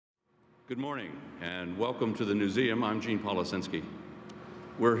Good morning and welcome to the Newseum. I'm Gene Policinski.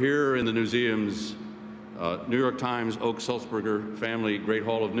 We're here in the Newseum's New York Times Oak Sulzberger Family Great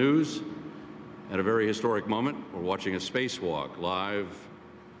Hall of News at a very historic moment. We're watching a spacewalk live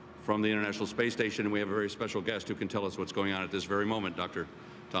from the International Space Station, and we have a very special guest who can tell us what's going on at this very moment, Dr.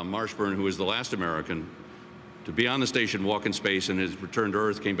 Tom Marshburn, who is the last American to be on the station, walk in space, and his return to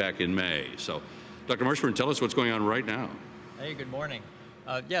Earth came back in May. So, Dr. Marshburn, tell us what's going on right now. Hey, good morning.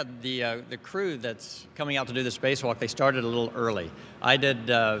 The crew that's coming out to do the spacewalk, they started a little early. I did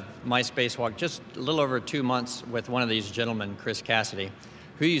my spacewalk just a little over 2 months with one of these gentlemen, Chris Cassidy.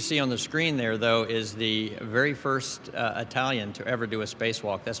 Who you see on the screen there, though, is the very first Italian to ever do a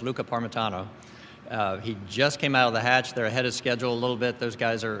spacewalk. That's Luca Parmitano. He just came out of the hatch. They're ahead of schedule a little bit. Those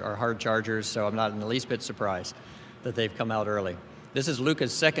guys are hard chargers, so I'm not in the least bit surprised that they've come out early. This is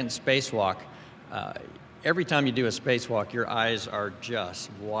Luca's second spacewalk. Every time you do a spacewalk, your eyes are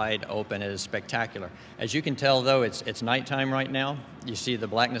just wide open. It is spectacular. As you can tell, though, it's nighttime right now. You see the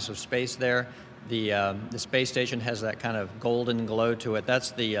blackness of space there. The space station has that kind of golden glow to it.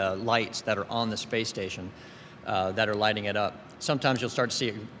 That's the lights that are on the space station that are lighting it up. Sometimes you'll start to see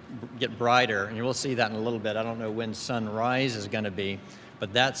it get brighter, and you will see that in a little bit. I don't know when sunrise is going to be,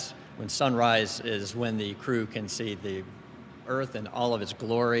 but that's when sunrise is when the crew can see the Earth in all of its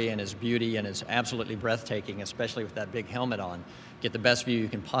glory and its beauty, and it's absolutely breathtaking, especially with that big helmet on. Get the best view you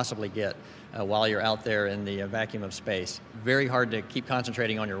can possibly get while you're out there in the vacuum of space. Very hard to keep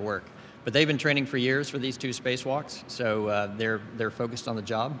concentrating on your work. But they've been training for years for these 2 spacewalks, so they're focused on the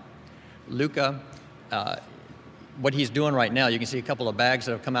job. Luca, what he's doing right now, you can see a couple of bags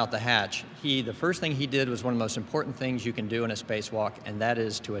that have come out the hatch. The first thing he did was one of the most important things you can do in a spacewalk, and that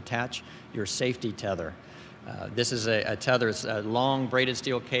is to attach your safety tether. This is a tether. It's a long braided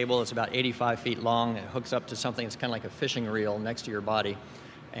steel cable. It's about 85 feet long. It hooks up to something that's kind of like a fishing reel next to your body.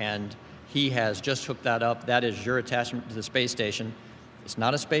 And he has just hooked that up. That is your attachment to the space station. It's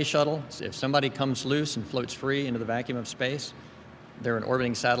not a space shuttle. If somebody comes loose and floats free into the vacuum of space, they're an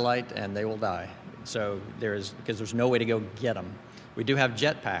orbiting satellite and they will die. So because there's no way to go get them. We do have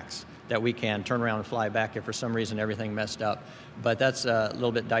jet packs that we can turn around and fly back if for some reason everything messed up. But that's a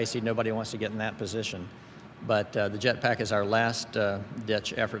little bit dicey. Nobody wants to get in that position. But the jetpack is our last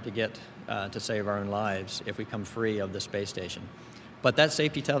ditch effort to get to save our own lives if we come free of the space station. But that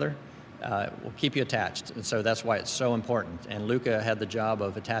safety tether will keep you attached, and so that's why it's so important. And Luca had the job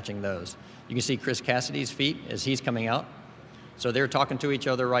of attaching those. You can see Chris Cassidy's feet as he's coming out. So they're talking to each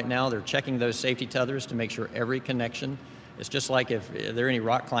other right now. They're checking those safety tethers to make sure every connection. It's just like if there are any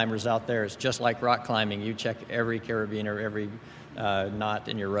rock climbers out there, it's just like rock climbing. You check every carabiner, every knot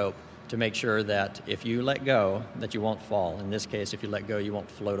in your rope, to make sure that if you let go, that you won't fall. In this case, if you let go, you won't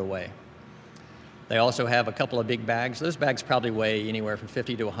float away. They also have a couple of big bags. Those bags probably weigh anywhere from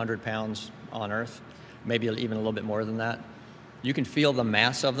 50 to 100 pounds on Earth, maybe even a little bit more than that. You can feel the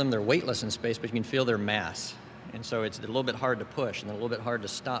mass of them. They're weightless in space, but you can feel their mass. And so it's a little bit hard to push and a little bit hard to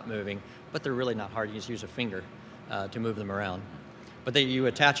stop moving, but they're really not hard. You just use a finger to move them around. But you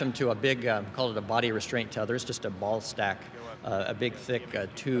attach them to a big, call it a body restraint tether. It's just a ball stack. A big, thick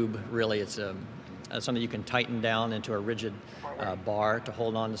tube, really. It's something you can tighten down into a rigid bar to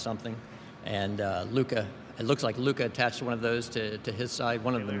hold on to something. And Luca, it looks like Luca attached one of those to his side.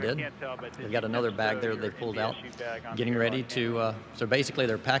 One of them did. They've got another bag there they pulled out, getting ready to, so basically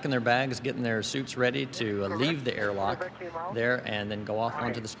they're packing their bags, getting their suits ready to leave the airlock there and then go off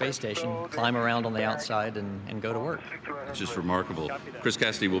onto the space station, climb around on the outside and go to work. It's just remarkable. Chris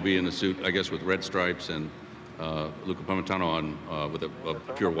Cassidy will be in a suit, I guess, with red stripes, and Luca Parmitano on with a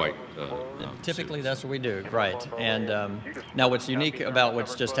pure white Typically, suit. that's what we do, right. And now what's unique about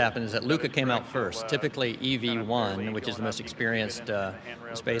what's just happened is that Luca came out first. Typically, EV1, which is the most experienced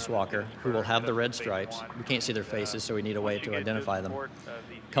spacewalker, who will have the red stripes. We can't see their faces, so we need a way to identify them.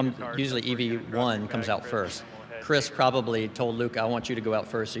 Usually, EV1 comes out first. Chris probably told Luca, I want you to go out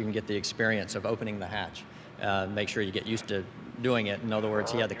first so you can get the experience of opening the hatch. Make sure you get used to doing it. In other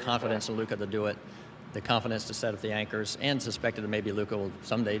words, he had the confidence in Luca to do it, the confidence to set up the anchors, and suspected that maybe Luca will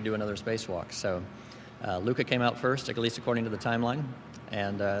someday do another spacewalk. So Luca came out first, at least according to the timeline,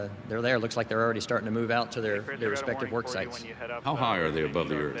 and they're there. Looks like they're already starting to move out to their respective work sites. How high are they above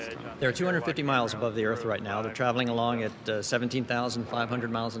the Earth? They're 250 miles above the Earth right now. They're traveling along at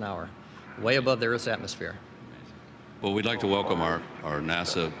 17,500 miles an hour, way above the Earth's atmosphere. Well, we'd like to welcome our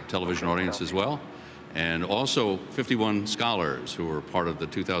NASA television audience as well, and also 51 scholars who were part of the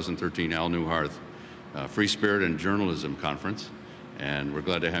 2013 Al Newharth Free Spirit and Journalism Conference, and we're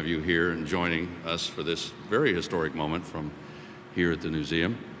glad to have you here and joining us for this very historic moment from here at the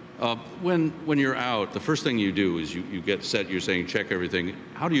Newseum. When you're out, the first thing you do is you get set. You're saying check everything.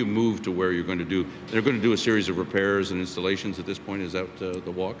 How do you move to where you're going to do? They're going to do a series of repairs and installations at this point. Is that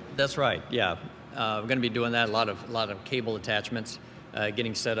the walk? That's right. Yeah, we're going to be doing that. A lot of cable attachments,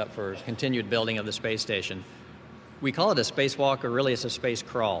 getting set up for continued building of the space station. We call it a spacewalk, or really it's a space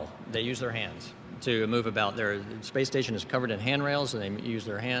crawl. They use their hands to move about. Their space station is covered in handrails, and they use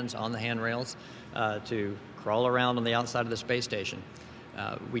their hands on the handrails to crawl around on the outside of the space station.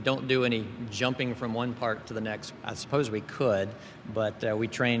 We don't do any jumping from one part to the next. I suppose we could, but we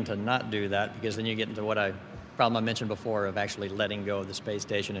train to not do that, because then you get into problem I mentioned before of actually letting go of the space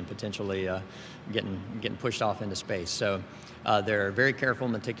station and potentially getting pushed off into space. So they're very careful,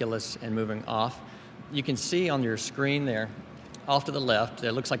 meticulous, and moving off. You can see on your screen there, off to the left,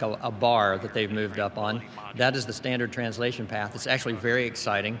 it looks like a bar that they've moved up on. That is the standard translation path. It's actually very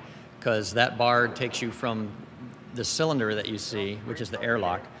exciting, because that bar takes you from the cylinder that you see, which is the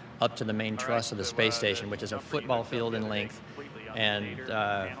airlock, up to the main truss of the space station, which is a football field in length. And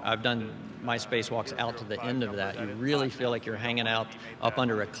I've done my spacewalks out to the end of that. You really feel like you're hanging out up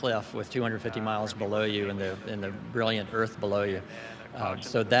under a cliff with 250 miles below you and the brilliant Earth below you.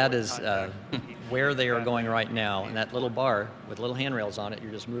 So that is where they are going right now. And that little bar with little handrails on it,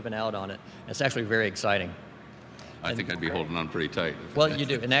 you're just moving out on it. It's actually very exciting. I think I'd be holding on pretty tight. Well, you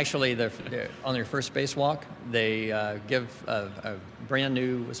do. And actually, on their first spacewalk, they give a brand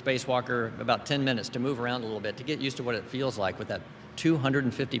new spacewalker about 10 minutes to move around a little bit, to get used to what it feels like with that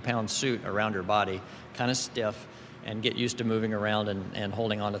 250-pound suit around her body, kind of stiff, and get used to moving around and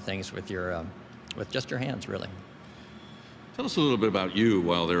holding onto things with just your hands, really. Tell us a little bit about you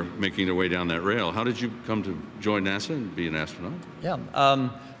while they're making their way down that rail. How did you come to join NASA and be an astronaut? Yeah.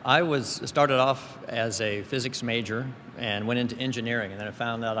 I started off as a physics major and went into engineering, and then I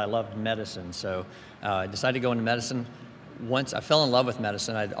found out I loved medicine. So I decided to go into medicine. Once I fell in love with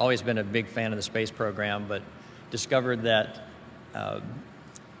medicine, I'd always been a big fan of the space program, but discovered that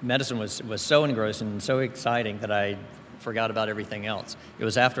medicine was so engrossing and so exciting that I forgot about everything else. It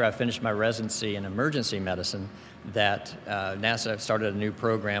was after I finished my residency in emergency medicine that NASA started a new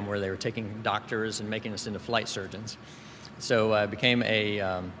program where they were taking doctors and making us into flight surgeons. So I became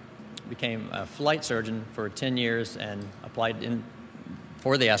a flight surgeon for 10 years and applied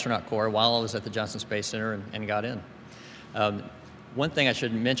for the astronaut corps while I was at the Johnson Space Center and got in. One thing I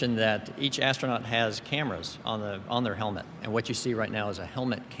should mention, that each astronaut has cameras on their helmet, and what you see right now is a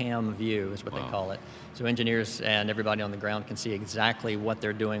helmet cam view, is what they call it. So engineers and everybody on the ground can see exactly what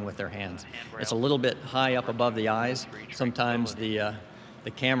they're doing with their hands. It's a little bit high up above the eyes. Sometimes the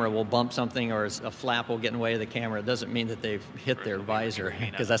camera will bump something, or a flap will get in the way of the camera. It doesn't mean that they've hit their visor,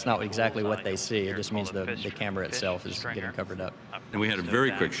 because that's not exactly what they see. It just means the camera itself is getting covered up. And we had a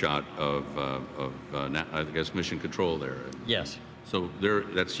very quick shot of I guess, mission control there. Yes. So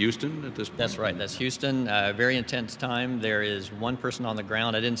that's Houston at this point? That's right. That's Houston. Very intense time. There is one person on the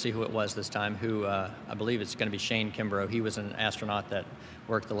ground. I didn't see who it was this time, who I believe it's going to be Shane Kimbrough. He was an astronaut that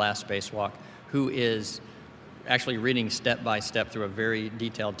worked the last spacewalk, who is actually reading step by step through a very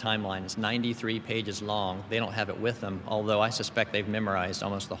detailed timeline. It's 93 pages long. They don't have it with them, although I suspect they've memorized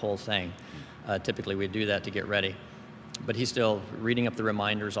almost the whole thing. Typically we do that to get ready. But he's still reading up the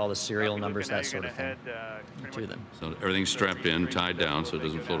reminders, all the serial numbers, that sort of thing, to them. So everything's strapped in, tied down, so it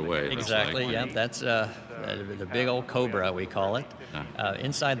doesn't float away. Exactly, yeah. That's the big old Cobra, we call it.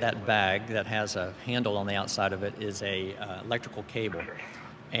 Inside that bag that has a handle on the outside of it is a electrical cable.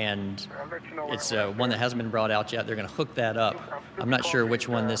 And it's one that hasn't been brought out yet. They're going to hook that up. I'm not sure which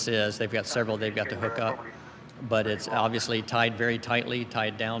one this is. They've got several they've got to hook up. But it's obviously tied very tightly,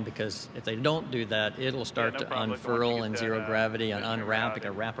 tied down, because if they don't do that, it'll start to unfurl in zero gravity and unwrap. It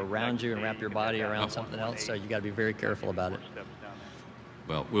can wrap around you and wrap your body around something else, so you got to be very careful about it.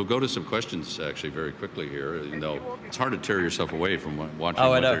 Well, we'll go to some questions actually very quickly here. You know, it's hard to tear yourself away from watching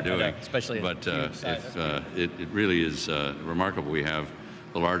what they're doing. Especially but it really is remarkable. We have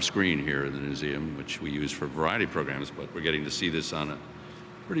the large screen here in the Newseum, which we use for a variety of programs, but we're getting to see this on a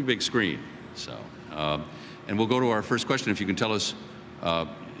pretty big screen. So. And we'll go to our first question. If you can tell us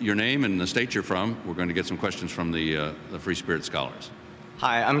your name and the state you're from, we're going to get some questions from the Free Spirit Scholars.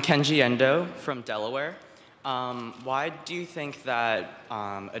 Hi, I'm Kenji Endo from Delaware. Why do you think that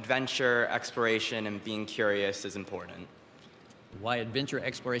adventure, exploration, and being curious is important? Why adventure,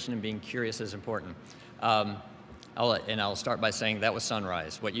 exploration, and being curious is important? I'll start by saying that was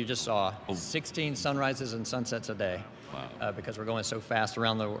sunrise. What you just saw, 16 sunrises and sunsets a day. Wow. Because we're going so fast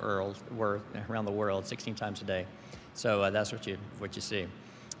around the world, 16 times a day. So that's what you see.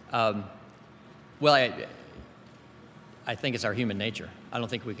 Well, I think it's our human nature. I don't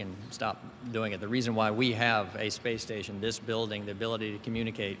think we can stop doing it. The reason why we have a space station, this building, the ability to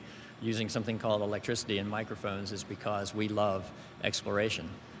communicate using something called electricity and microphones is because we love exploration.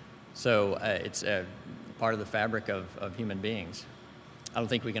 So it's part of the fabric of human beings. I don't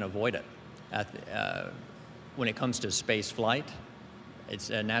think we can avoid it. When it comes to space flight,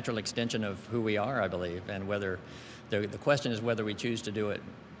 it's a natural extension of who we are, I believe, and whether the question is whether we choose to do it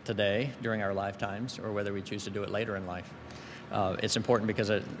today during our lifetimes or whether we choose to do it later in life. It's important because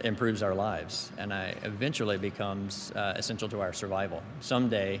it improves our lives and eventually becomes essential to our survival.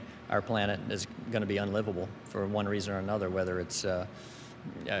 Someday our planet is going to be unlivable for one reason or another, whether it's a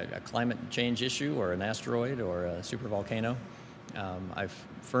climate change issue or an asteroid or a supervolcano. I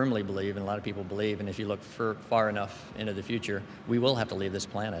firmly believe, and a lot of people believe, and if you look far enough into the future, we will have to leave this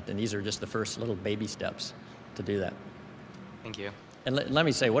planet, and these are just the first little baby steps to do that. Thank you. And let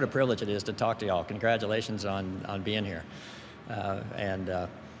me say what a privilege it is to talk to y'all. Congratulations on being here. I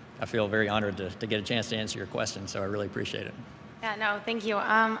feel very honored to get a chance to answer your question, so I really appreciate it. Yeah, no, thank you.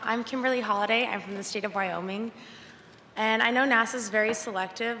 I'm Kimberly Holiday. I'm from the state of Wyoming. And I know NASA's very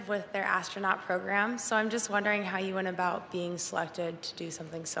selective with their astronaut program, so I'm just wondering how you went about being selected to do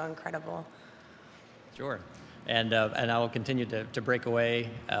something so incredible. Sure. And I will continue to break away,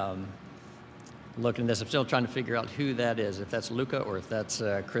 looking at this. I'm still trying to figure out who that is, if that's Luca or if that's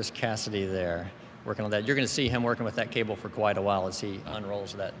Chris Cassidy there working on that. You're going to see him working with that cable for quite a while as he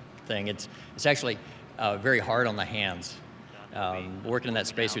unrolls that thing. It's actually very hard on the hands. Working in that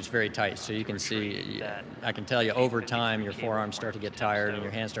spacesuit's very tight, so you can see, I can tell you over time your forearms start to get tired and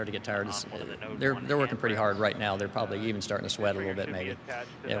your hands start to get tired. They're working pretty hard right now. They're probably even starting to sweat a little bit maybe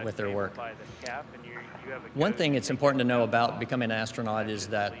with their work. One thing it's important to know about becoming an astronaut is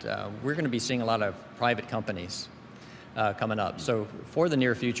that we're going to be seeing a lot of private companies coming up. So for the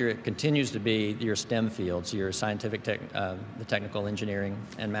near future, it continues to be your STEM fields, your scientific, the technical, engineering,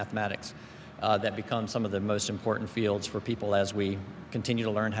 and mathematics. That become some of the most important fields for people as we continue to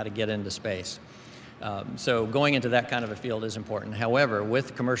learn how to get into space. So going into that kind of a field is important. However,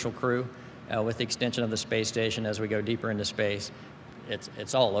 with commercial crew, with the extension of the space station as we go deeper into space,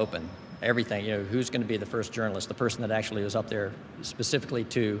 it's all open. Everything, who's going to be the first journalist, the person that actually was up there specifically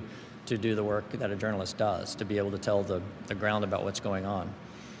to do the work that a journalist does, to be able to tell the ground about what's going on.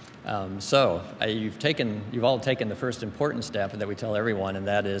 You've all taken the first important step that we tell everyone, and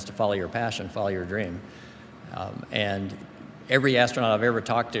that is to follow your passion, follow your dream. And every astronaut I've ever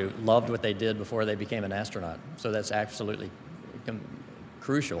talked to loved what they did before they became an astronaut. So that's absolutely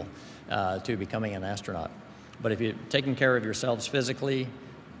crucial to becoming an astronaut. But if you're taking care of yourselves physically,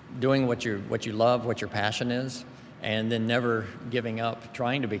 doing what you love, what your passion is, and then never giving up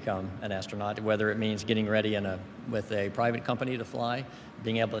trying to become an astronaut, whether it means getting ready with a private company to fly,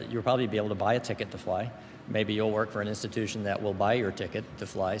 you'll probably be able to buy a ticket to fly. Maybe you'll work for an institution that will buy your ticket to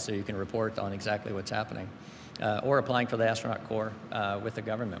fly so you can report on exactly what's happening. Or applying for the astronaut corps with the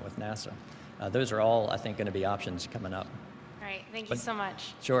government, with NASA. Those are all, I think, going to be options coming up. All right, thank you so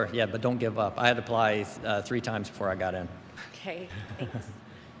much. Sure, yeah, but don't give up. I had to apply 3 times before I got in. Okay, thanks.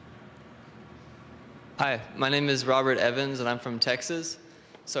 Hi, my name is Robert Evans, and I'm from Texas.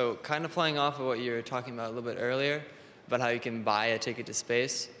 So kind of playing off of what you were talking about a little bit earlier, about how you can buy a ticket to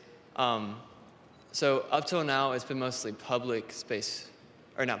space. So up till now, it's been mostly public space,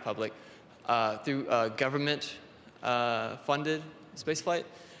 or not public, through government funded spaceflight,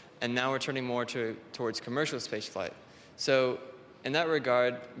 and now we're turning more towards commercial spaceflight. So in that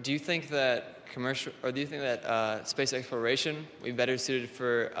regard, do you think that space exploration would be better suited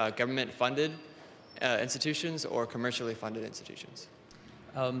for government funded institutions or commercially funded institutions?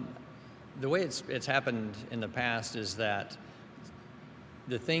 The way it's happened in the past is that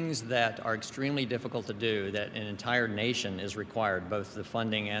the things that are extremely difficult to do, that an entire nation is required, both the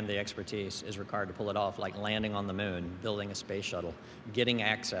funding and the expertise is required to pull it off, like landing on the moon, building a space shuttle, getting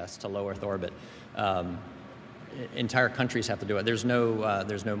access to low Earth orbit. Entire countries have to do it. There's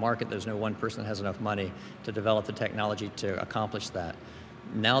no market, there's no one person that has enough money to develop the technology to accomplish that.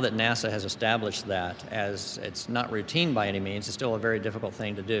 Now that NASA has established that, as it's not routine by any means, it's still a very difficult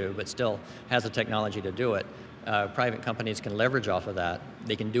thing to do, but still has the technology to do it, private companies can leverage off of that.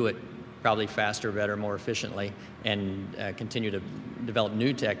 They can do it probably faster, better, more efficiently, and continue to develop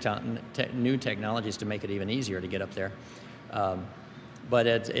new technologies to make it even easier to get up there. But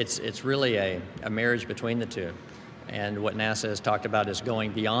it's really a marriage between the two. And what NASA has talked about is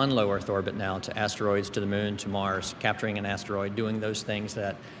going beyond low Earth orbit now to asteroids, to the moon, to Mars, capturing an asteroid, doing those things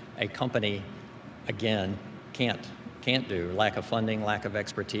that a company, again, can't do. Lack of funding, lack of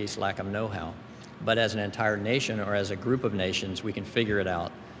expertise, lack of know-how. But as an entire nation or as a group of nations, we can figure it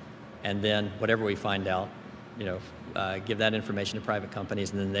out. And then whatever we find out, give that information to private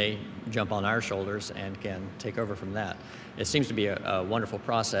companies, and then they jump on our shoulders and can take over from that. It seems to be a wonderful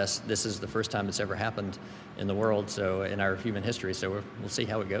process. This is the first time it's ever happened in the world, so in our human history, so we'll see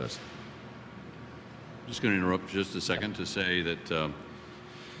how it goes. I'm just going to interrupt just a second to say that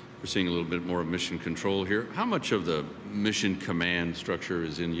we're seeing a little bit more of mission control here. How much of the mission command structure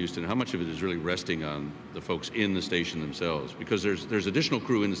is in Houston? How much of it is really resting on the folks in the station themselves? Because there's additional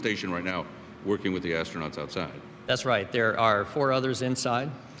crew in the station right now working with the astronauts outside. That's right. There are 4 others inside.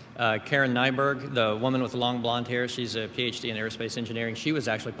 Karen Nyberg, the woman with the long blonde hair, she's a PhD in aerospace engineering. She was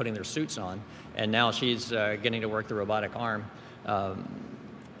actually putting their suits on, and now she's getting to work the robotic arm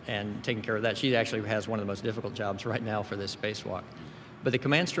and taking care of that. She actually has one of the most difficult jobs right now for this spacewalk. But the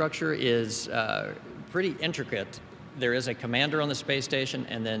command structure is pretty intricate. There is a commander on the space station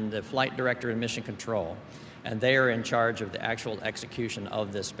and then the flight director and mission control. And they are in charge of the actual execution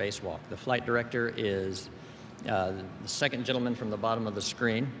of this spacewalk. The flight director is the second gentleman from the bottom of the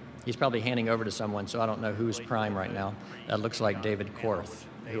screen. He's probably handing over to someone, so I don't know who's prime right now. That looks like David Korth,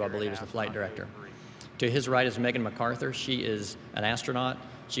 who I believe is the flight director. To his right is Megan MacArthur. She is an astronaut.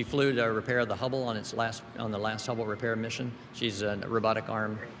 She flew to repair the Hubble on the last Hubble repair mission. She's a robotic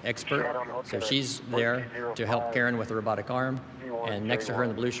arm expert, so she's there to help Karen with the robotic arm. And next to her in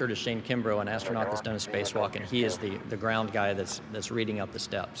the blue shirt is Shane Kimbrough, an astronaut that's done a spacewalk, and he is the ground guy that's reading up the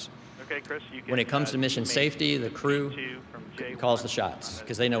steps. Okay, Chris, you can, when it comes to mission safety, the crew calls the shots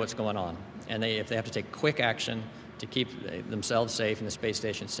because they know what's going on, and if they have to take quick action to keep themselves safe and the space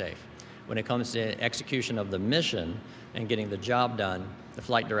station safe. When it comes to execution of the mission and getting the job done, the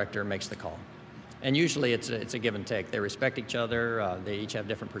flight director makes the call. And usually it's a give and take. They respect each other, they each have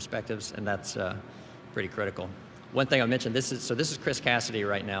different perspectives, and that's pretty critical. One thing I mentioned, this is Chris Cassidy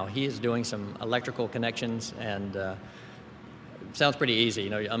right now. He is doing some electrical connections, and sounds pretty easy. You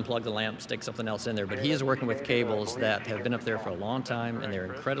unplug the lamp, stick something else in there, but he is working with cables that have been up there for a long time, and they're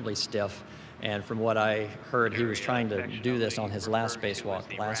incredibly stiff. And from what I heard, he was trying to do this on his last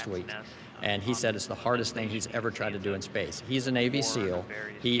spacewalk last week. And he said it's the hardest thing he's ever tried to do in space. He's a Navy SEAL.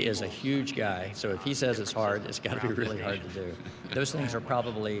 He is a huge guy. So if he says it's hard, it's got to be really hard to do. Those things are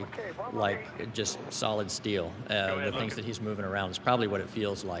probably like just solid steel. The things that he's moving around is probably what it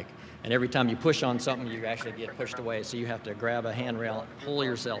feels like. And every time you push on something, you actually get pushed away. So you have to grab a handrail, pull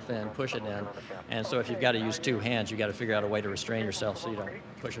yourself in, push it in. And so if you've got to use 2 hands, you've got to figure out a way to restrain yourself so you don't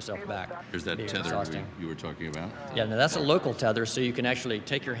push yourself back. There's that tether you were talking about? Yeah, no, that's a local tether, so you can actually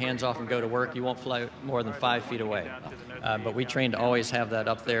take your hands off and go to work. You won't fly more than 5 feet away. But we train to always have that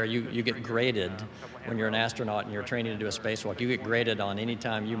up there. You get graded when you're an astronaut and you're training to do a spacewalk. You get graded on any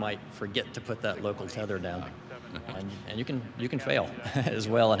time you might forget to put that local tether down. And you can fail as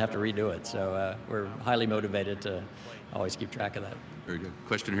well and have to redo it. So we're highly motivated to always keep track of that. Very good.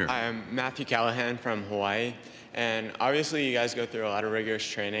 Question here. Hi, I'm Matthew Callahan from Hawaii. And obviously you guys go through a lot of rigorous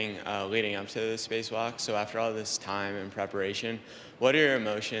training leading up to the spacewalk. So after all this time and preparation, what are your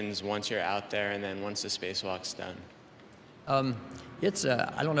emotions once you're out there and then once the spacewalk's done?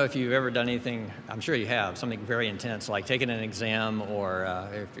 I don't know if you've ever done anything, I'm sure you have, something very intense, like taking an exam or,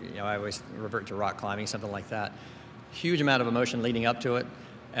 I always revert to rock climbing, something like that. Huge amount of emotion leading up to it.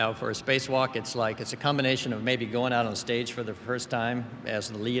 For a spacewalk, it's a combination of maybe going out on stage for the first time as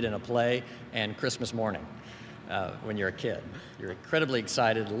the lead in a play and Christmas morning when you're a kid. You're incredibly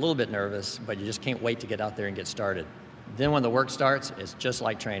excited, a little bit nervous, but you just can't wait to get out there and get started. Then when the work starts, it's just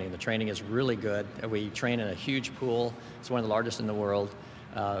like training. The training is really good. We train in a huge pool. It's one of the largest in the world.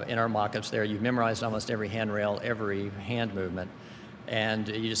 In our mock-ups there, you've memorized almost every handrail, every hand movement, and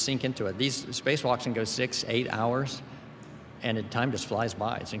you just sink into it. These spacewalks can go 6, 8 hours, and time just flies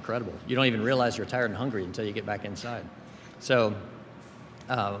by. It's incredible. You don't even realize you're tired and hungry until you get back inside. So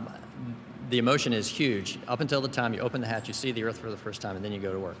the emotion is huge. Up until the time you open the hatch, you see the Earth for the first time, and then you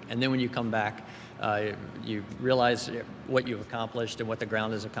go to work. And then when you come back, you realize what you've accomplished and what the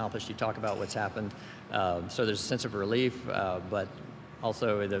ground has accomplished. You talk about what's happened. So there's a sense of relief, but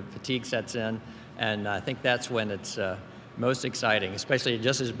also the fatigue sets in. And I think that's when it's most exciting, especially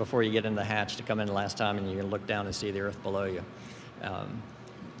just as before you get in the hatch to come in the last time and you can look down and see the Earth below you.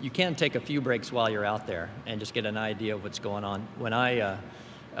 You can take a few breaks while you're out there and just get an idea of what's going on. When I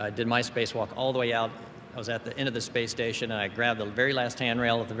did my spacewalk all the way out, I was at the end of the space station, and I grabbed the very last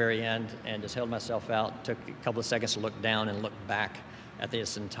handrail at the very end and just held myself out. Took a couple of seconds to look down and look back at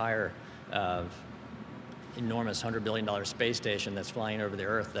this entire enormous $100 billion space station that's flying over the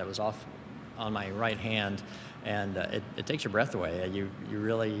Earth that was off on my right hand, and it takes your breath away. You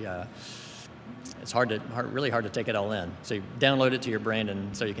really, it's really hard to take it all in. So you download it to your brain,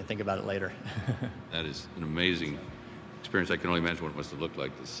 and so you can think about it later. That is an amazing experience. I can only imagine what it must have looked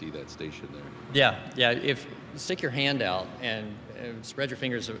like to see that station there. Yeah. If stick your hand out and spread your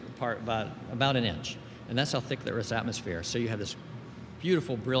fingers apart about an inch, and that's how thick the Earth's atmosphere. So you have this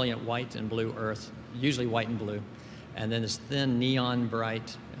beautiful, brilliant white and blue Earth, usually white and blue, and then this thin, neon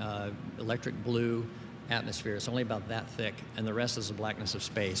bright, electric blue atmosphere. It's only about that thick, and the rest is the blackness of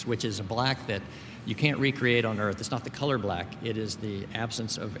space, which is a black that you can't recreate on Earth. It's not the color black. It is the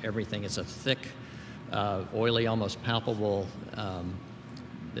absence of everything. It's a thick, oily, almost palpable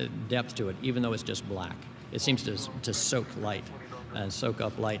depth to it, even though it's just black. It seems to soak light and soak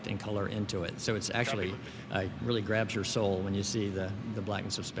up light and color into it. So it's actually really grabs your soul when you see the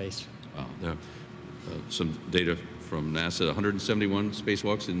blackness of space. Wow. There, some data from NASA, 171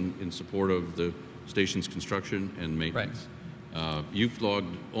 spacewalks in support of the station's construction and maintenance. Right. You've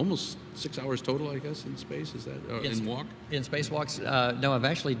logged almost 6 hours total, I guess, in space. Is that in walk? In spacewalks? No, I've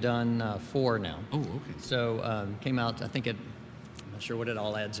actually done 4 now. Oh, okay. So came out, I think I'm not sure what it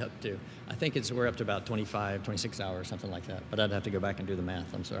all adds up to. I think we're up to about 25, 26 hours, something like that. But I'd have to go back and do the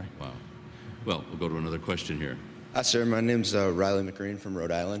math. I'm sorry. Wow. Well, we'll go to another question here. Hi, sir. My name's Riley McGreen from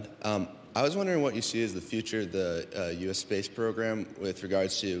Rhode Island. I was wondering what you see as the future of the U.S. space program with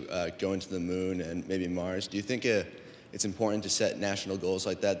regards to going to the moon and maybe Mars. Do you think it's important to set national goals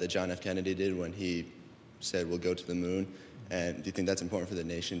like that John F. Kennedy did when he said we'll go to the moon? And do you think that's important for the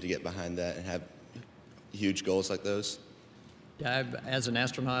nation to get behind that and have huge goals like those? Yeah, as an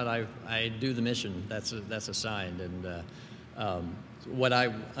astronaut, I do the mission. That's assigned. And what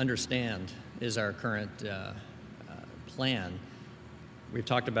I understand is our current plan. We've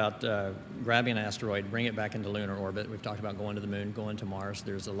talked about grabbing an asteroid, bring it back into lunar orbit. We've talked about going to the moon, going to Mars.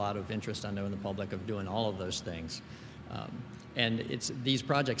 There's a lot of interest, I know, in the public of doing all of those things. And these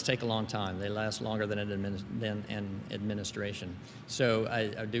projects take a long time. They last longer than an administration. So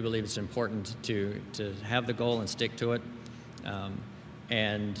I do believe it's important to have the goal and stick to it.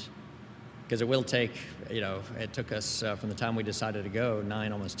 And because it will take, it took us from the time we decided to go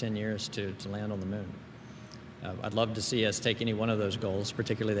 9, almost 10 years to land on the moon. I'd love to see us take any one of those goals,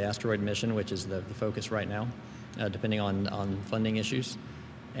 particularly the asteroid mission, which is the focus right now, depending on funding issues.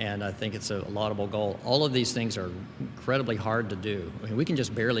 And I think it's a laudable goal. All of these things are incredibly hard to do. I mean, we can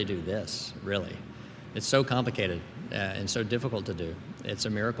just barely do this, really. It's so complicated and so difficult to do. It's a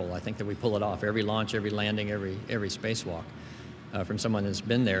miracle, I think, that we pull it off. Every launch, every landing, every spacewalk from someone that's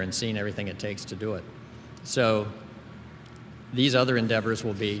been there and seen everything it takes to do it. So these other endeavors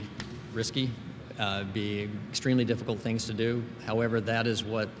will be risky, be extremely difficult things to do. However, that is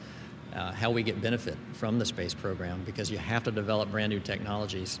how we get benefit from the space program, because you have to develop brand new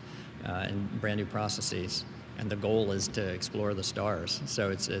technologies and brand new processes, and the goal is to explore the stars. So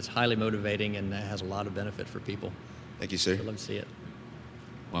it's highly motivating and has a lot of benefit for people. Thank you, sir. I'd love to see it.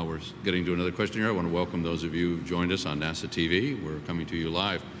 While we're getting to another question here, I want to welcome those of you who joined us on NASA TV. We're coming to you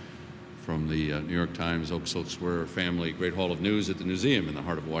live from the New York Times Oak Silk Square Family Great Hall of News at the Newseum in the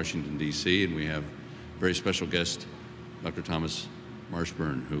heart of Washington, D.C. And we have a very special guest, Dr. Thomas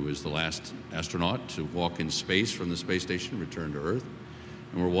Marshburn, who is the last astronaut to walk in space from the space station, return to Earth.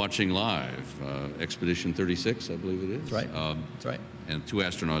 And we're watching live Expedition 36, I believe it is. That's right. That's right. And 2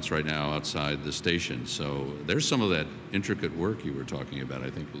 astronauts right now outside the station. So there's some of that intricate work you were talking about, I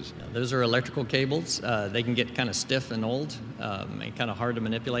think. Those are electrical cables. They can get kind of stiff and old and kind of hard to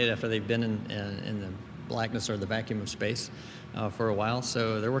manipulate after they've been in the blackness or the vacuum of space for a while.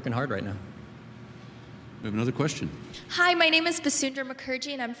 So they're working hard right now. We have another question. Hi, my name is Basundra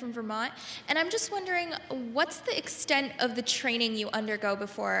Mukherjee, and I'm from Vermont. And I'm just wondering, what's the extent of the training you undergo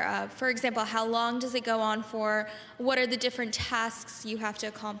before? For example, how long does it go on for? What are the different tasks you have to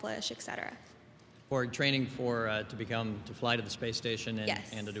accomplish, et cetera? For training to fly to the space station and, yes,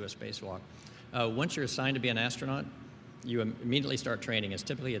 and to do a spacewalk. Once you're assigned to be an astronaut, you immediately start training. It's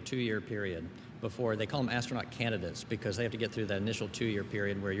typically a 2-year period before. They call them astronaut candidates because they have to get through that initial 2-year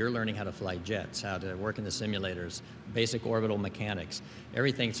period where you're learning how to fly jets, how to work in the simulators, basic orbital mechanics,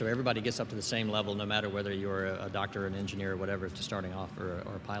 everything, so everybody gets up to the same level no matter whether you're a doctor, an engineer, or whatever, to starting off, or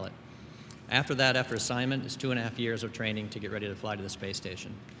a pilot. After that, after assignment, it's 2.5 years of training to get ready to fly to the space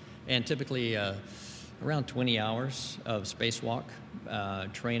station. And typically around 20 hours of spacewalk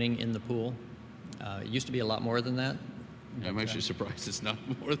training in the pool. It used to be a lot more than that. I'm actually surprised it's not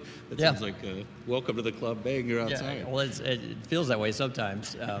more. It sounds like welcome to the club. Bang, you're outside. Yeah, well, it feels that way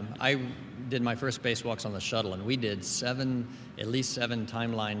sometimes. I did my first spacewalks on the shuttle, and we did at least seven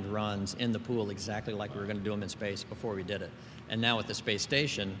timelined runs in the pool exactly like we were going to do them in space before we did it. And now at the space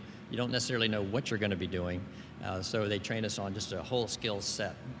station, you don't necessarily know what you're going to be doing, so they train us on just a whole skill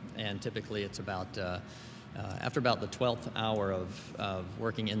set. And typically it's about After about the 12th hour of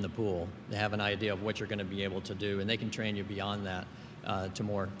working in the pool, they have an idea of what you're going to be able to do, and they can train you beyond that to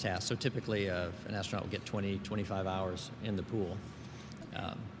more tasks. So typically, an astronaut will get 20, 25 hours in the pool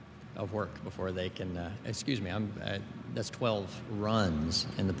of work before they can, excuse me, that's 12 runs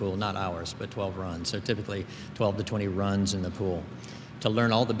in the pool, not hours, but 12 runs. So typically 12 to 20 runs in the pool to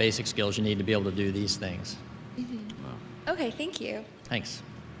learn all the basic skills you need to be able to do these things. Mm-hmm. Wow. Okay, thank you. Thanks.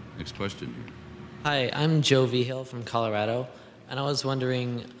 Next question here. Hi, I'm Joe Vigil from Colorado, and I was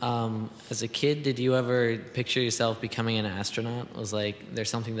wondering, as a kid, did you ever picture yourself becoming an astronaut? Was there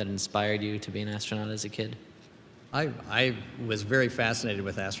something that inspired you to be an astronaut as a kid? I was very fascinated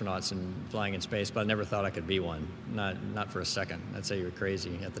with astronauts and flying in space, but I never thought I could be one, not for a second. I'd say you were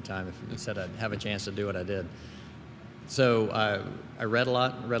crazy at the time if you said I'd have a chance to do what I did. So I read a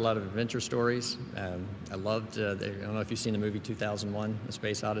lot of adventure stories. I loved, I don't know if you've seen the movie 2001, A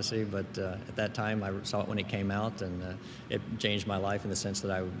Space Odyssey, but at that time I saw it when it came out, and it changed my life in the sense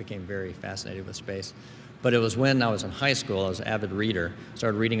that I became very fascinated with space. But it was when I was in high school, I was an avid reader,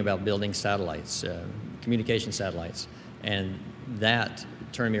 started reading about building satellites, communication satellites, and that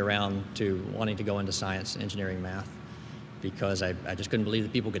turned me around to wanting to go into science, engineering, math, because I just couldn't believe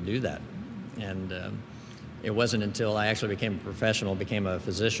that people could do that. And it wasn't until I actually became a professional, became a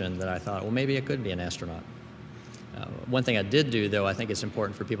physician, that I thought, well, maybe I could be an astronaut. One thing I did do, though, I think it's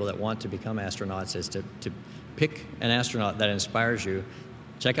important for people that want to become astronauts, is to pick an astronaut that inspires you,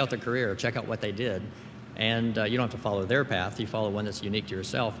 check out their career, check out what they did, and you don't have to follow their path. You follow one that's unique to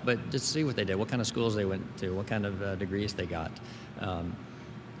yourself, but just see what they did, what kind of schools they went to, what kind of degrees they got.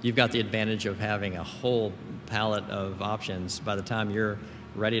 You've got the advantage of having a whole palette of options by the time you're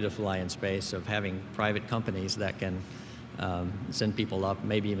ready to fly in space, of having private companies that can send people up,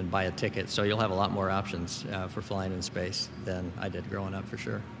 maybe even buy a ticket. So you'll have a lot more options for flying in space than I did growing up, for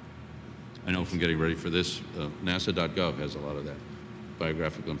sure. I know from getting ready for this, NASA.gov has a lot of that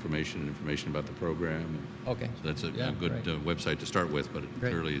biographical information and information about the program. Okay. So that's a good website to start with, but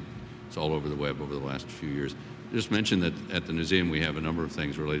clearly it's all over the web over the last few years. Just mention that at the Newseum we have a number of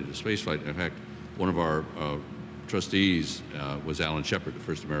things related to spaceflight. In fact, one of our trustees was Alan Shepard, the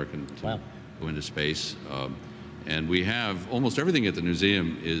first American to go into space. And we have almost everything at the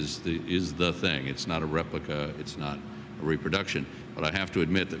Newseum is the thing. It's not a replica, it's not a reproduction. But I have to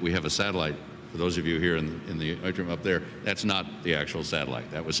admit that we have a satellite. For those of you here in the atrium up there, that's not the actual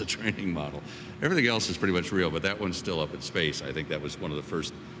satellite. That was a training model. Everything else is pretty much real, but that one's still up in space. I think that was one of the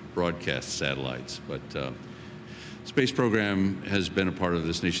first broadcast satellites. But space program has been a part of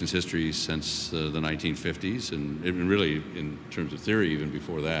this nation's history since the 1950s, and really, in terms of theory, even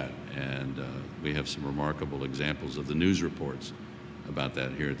before that. And we have some remarkable examples of the news reports about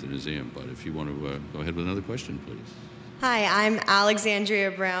that here at the Newseum. But if you want to go ahead with another question, please. Hi, I'm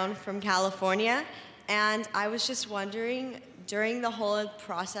Alexandria Brown from California, and I was just wondering, during the whole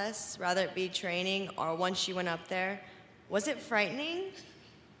process, whether it be training or once you went up there, was it frightening?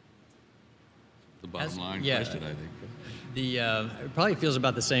 The bottom line question, I think. It probably feels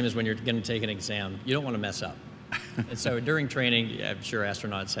about the same as when you're going to take an exam. You don't want to mess up. And so during training, I'm sure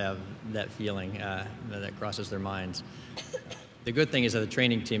astronauts have that feeling that crosses their minds. The good thing is that the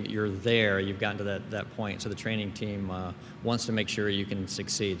training team, you're there, you've gotten to that point, so the training team wants to make sure you can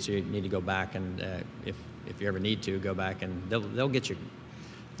succeed, so you need to go back and, if you ever need to, go back and they'll get you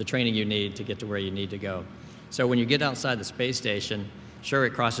the training you need to get to where you need to go. So when you get outside the space station, sure,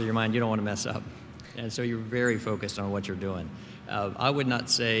 it crosses your mind, you don't want to mess up. And so you're very focused on what you're doing. I would not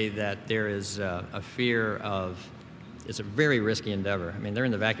say that there is a fear of, it's a very risky endeavor. I mean, they're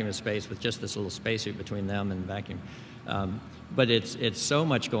in the vacuum of space with just this little spacesuit between them and vacuum. But it's so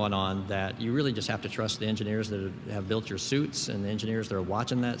much going on that you really just have to trust the engineers that have built your suits and the engineers that are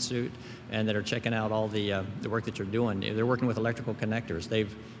watching that suit and that are checking out all the work that you're doing. They're working with electrical connectors.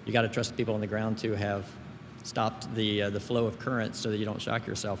 You got to trust the people on the ground to have stopped the flow of current so that you don't shock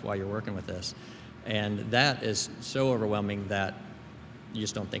yourself while you're working with this. And that is so overwhelming that you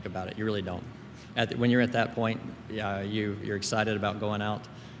just don't think about it. You really don't. When you're at that point, you're excited about going out.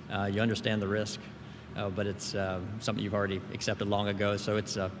 You understand the risk. But it's something you've already accepted long ago. So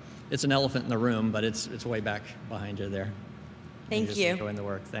it's an elephant in the room, but it's way back behind you there. Thank you. Enjoying the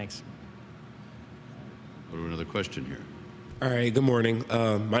work. Thanks. Go to another question here. All right. Good morning.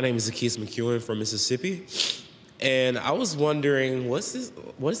 My name is Zacchaeus McEwen from Mississippi, and I was wondering, what's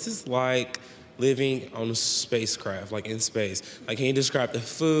this like living on a spacecraft, like in space? Like, can you describe the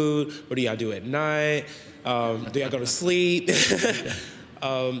food? What do y'all do at night? Do y'all go to sleep?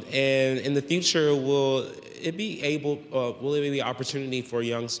 And in the future, will it be opportunity for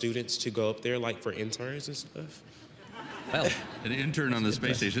young students to go up there, like for interns and stuff? Well, an intern on the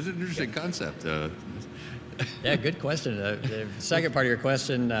space station is an interesting concept. Yeah, good question. The second part of your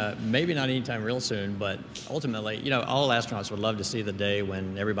question, maybe not anytime real soon, but ultimately, you know, all astronauts would love to see the day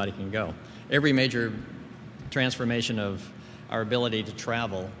when everybody can go. Every major transformation of our ability to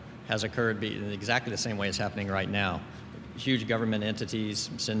travel has occurred in exactly the same way it's happening right now. Huge government entities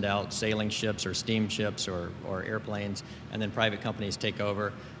send out sailing ships or steamships or airplanes, and then private companies take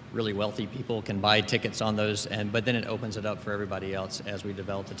over. Really wealthy people can buy tickets on those, but then it opens it up for everybody else as we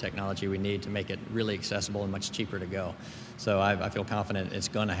develop the technology we need to make it really accessible and much cheaper to go. So I feel confident it's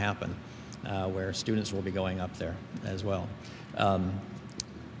going to happen, where students will be going up there as well.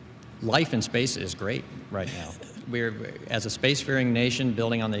 Life in space is great right now. We're, as a spacefaring nation,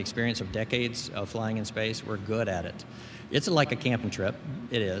 building on the experience of decades of flying in space, we're good at it. It's like a camping trip.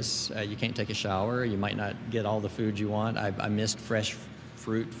 It is. You can't take a shower. You might not get all the food you want. I missed fresh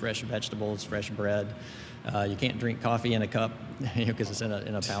fruit, fresh vegetables, fresh bread. You can't drink coffee in a cup because it's in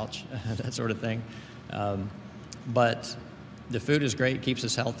a pouch, that sort of thing. But the food is great, keeps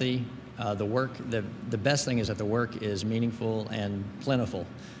us healthy. The best thing is that the work is meaningful and plentiful.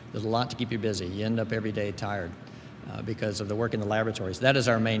 There's a lot to keep you busy. You end up every day tired because of the work in the laboratories. That is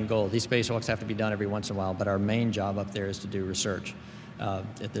our main goal. These spacewalks have to be done every once in a while, but our main job up there is to do research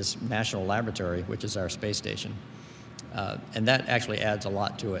at this national laboratory, which is our space station. And that actually adds a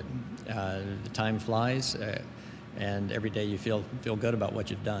lot to it. The time flies, and every day you feel good about what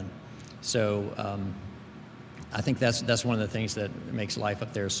you've done. So I think that's one of the things that makes life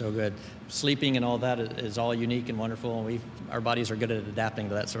up there so good. Sleeping and all that is all unique and wonderful, and our bodies are good at adapting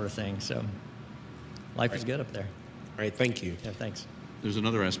to that sort of thing. So life is good up there. All right, thank you. Yeah, thanks. There's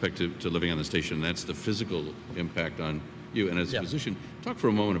another aspect to living on the station, and that's the physical impact on you. And as a physician, talk for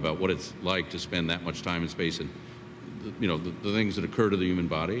a moment about what it's like to spend that much time in space and you know, the things that occur to the human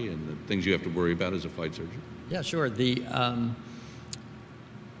body and the things you have to worry about as a flight surgeon. Yeah, sure. As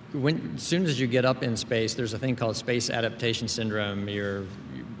soon as you get up in space, there's a thing called space adaptation syndrome. It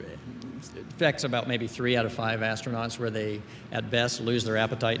affects about maybe 3 out of 5 astronauts, where they, at best, lose their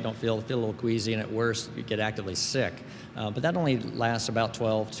appetite, don't feel a little queasy, and at worst, you get actively sick. But that only lasts about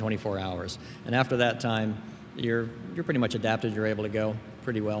 12 to 24 hours. And after that time, you're pretty much adapted. You're able to go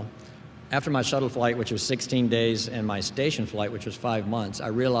pretty well. After my shuttle flight, which was 16 days, and my station flight, which was 5 months, I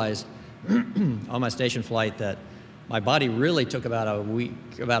realized on my station flight that my body really took about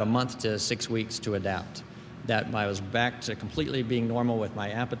a month to 6 weeks to adapt. That I was back to completely being normal with my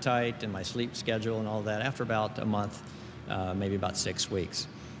appetite and my sleep schedule and all that after about a month, maybe about 6 weeks.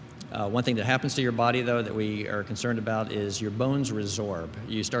 One thing that happens to your body, though, that we are concerned about is your bones resorb.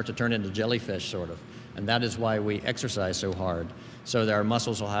 You start to turn into jellyfish, sort of, and that is why we exercise so hard, so that our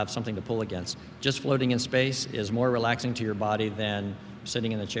muscles will have something to pull against. Just floating in space is more relaxing to your body than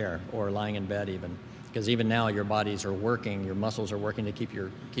sitting in a chair or lying in bed even. Because even now your bodies are working, your muscles are working to keep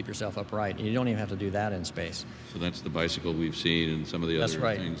yourself upright. And you don't even have to do that in space. So that's the bicycle we've seen and some of the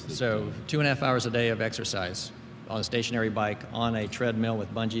other things. That's right. So 2.5 hours a day of exercise on a stationary bike, on a treadmill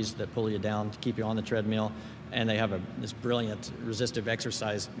with bungees that pull you down to keep you on the treadmill. And they have this brilliant resistive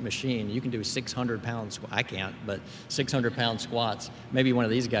exercise machine. You can do 600-pound squats. I can't, but 600-pound squats. Maybe one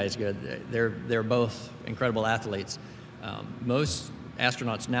of these guys could. They're both incredible athletes. Most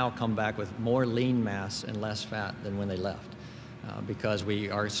astronauts now come back with more lean mass and less fat than when they left, because we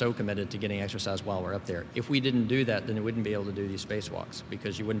are so committed to getting exercise while we're up there. If we didn't do that, then we wouldn't be able to do these spacewalks,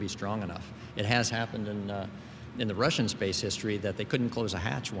 because you wouldn't be strong enough. It has happened in the Russian space history that they couldn't close a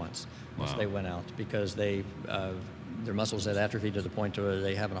hatch once they went out, because their muscles had atrophied to the point where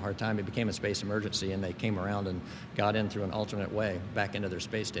they having a hard time. It became a space emergency, and they came around and got in through an alternate way back into their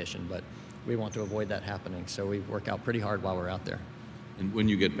space station. But we want to avoid that happening, so we work out pretty hard while we're out there. And when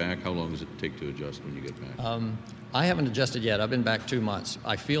you get back, how long does it take to adjust when you get back? I haven't adjusted yet. I've been back 2 months.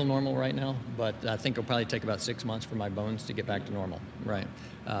 I feel normal right now, but I think it'll probably take about 6 months for my bones to get back to normal. Right.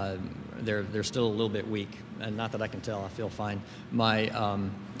 They're still a little bit weak, and not that I can tell. I feel fine. My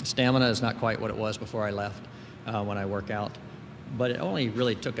stamina is not quite what it was before I left when I work out. But it only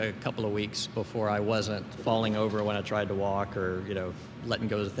really took a couple of weeks before I wasn't falling over when I tried to walk, or letting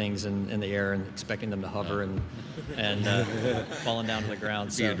go of things in the air and expecting them to hover and falling down to the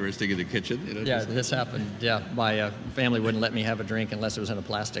ground. So, interesting in the kitchen. Yeah, this happened. Yeah, my family wouldn't let me have a drink unless it was in a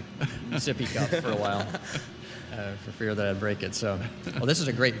plastic sippy cup for a while, for fear that I'd break it. So, well, this is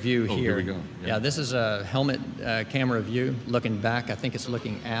a great view here. Here we go. Yeah, this is a helmet camera view looking back. I think it's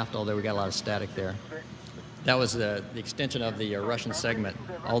looking aft, although we got a lot of static there. That was the extension of the Russian segment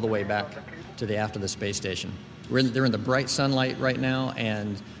all the way back to the aft of the space station. They're in the bright sunlight right now,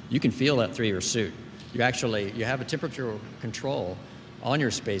 and you can feel that through your suit. You have a temperature control on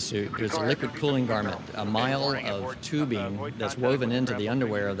your spacesuit, there's a liquid cooling garment, a mile of tubing that's woven into the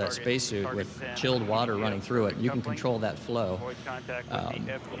underwear of that spacesuit with chilled water running through it. You can control that flow.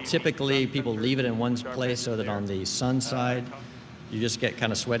 Typically, people leave it in one place so that on the sun side, you just get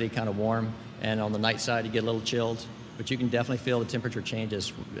kind of sweaty, kind of warm, and on the night side, you get a little chilled. But you can definitely feel the temperature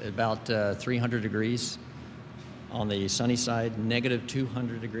changes, about 300 degrees on the sunny side, negative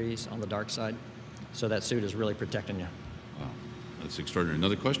 200 degrees on the dark side. So that suit is really protecting you. Wow, that's extraordinary.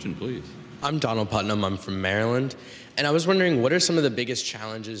 Another question, please. I'm Donald Putnam. I'm from Maryland. And I was wondering, what are some of the biggest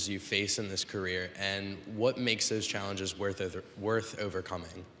challenges you face in this career, and what makes those challenges worth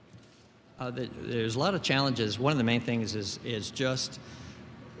overcoming? There's a lot of challenges. One of the main things is just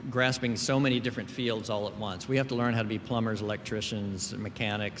grasping so many different fields all at once. We have to learn how to be plumbers, electricians,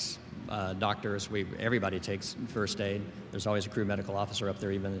 mechanics, doctors. Everybody takes first aid. There's always a crew medical officer up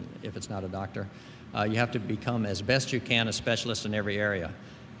there, even if it's not a doctor. You have to become, as best you can, a specialist in every area.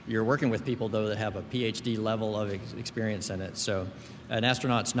 You're working with people, though, that have a PhD level of experience in it. So an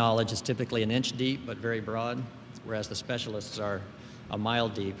astronaut's knowledge is typically an inch deep, but very broad, whereas the specialists are a mile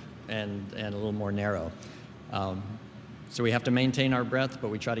deep and a little more narrow. So we have to maintain our breadth, but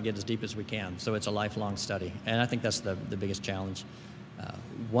we try to get as deep as we can. So it's a lifelong study, and I think that's the biggest challenge.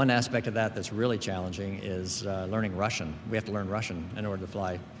 One aspect of that that's really challenging is learning Russian. We have to learn Russian in order to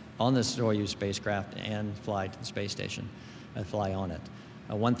fly on the Soyuz spacecraft and fly to the space station and fly on it.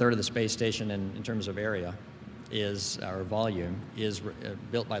 1/3 of the space station in terms of area our volume is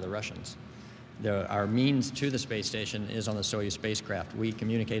built by the Russians. Our means to the space station is on the Soyuz spacecraft. We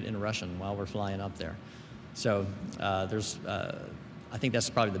communicate in Russian while we're flying up there. So I think that's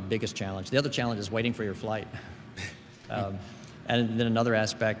probably the biggest challenge. The other challenge is waiting for your flight. And then another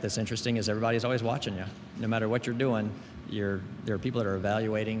aspect that's interesting is everybody's always watching you. No matter what you're doing, there are people that are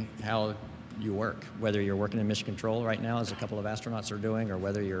evaluating how you work, whether you're working in mission control right now, as a couple of astronauts are doing, or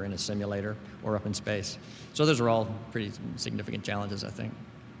whether you're in a simulator or up in space. So those are all pretty significant challenges, I think.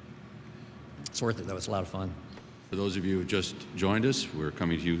 It's worth it, though. It's a lot of fun. For those of you who just joined us, we're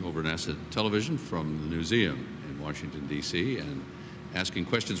coming to you over NASA television from the Newseum in Washington, D.C., and asking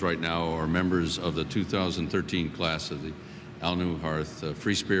questions right now are members of the 2013 class of the Al Newharth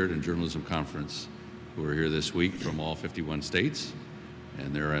Free Spirit and Journalism Conference, who are here this week from all 51 states,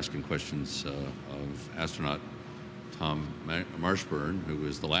 and they're asking questions of astronaut Tom Marshburn, who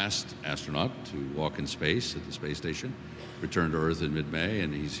was the last astronaut to walk in space at the space station, returned to Earth in mid-May,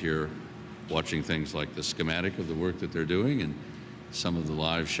 and he's here watching things like the schematic of the work that they're doing and some of the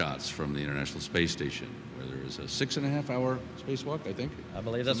live shots from the International Space Station, where there is a 6.5-hour spacewalk, I think. I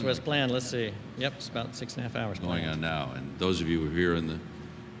believe that's what's planned. Let's see. Yep, it's about 6.5 hours going on now. And those of you who are here in the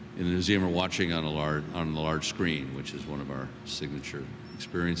museum are watching on the large screen, which is one of our signature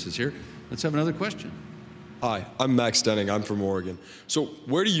experiences here. Let's have another question. Hi, I'm Max Denning. I'm from Oregon. So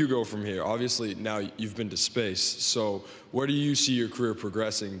where do you go from here? Obviously, now you've been to space. So where do you see your career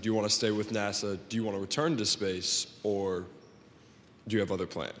progressing? Do you want to stay with NASA? Do you want to return to space? Or do you have other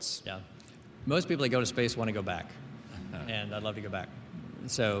plans? Yeah. Most people that go to space want to go back. And I'd love to go back.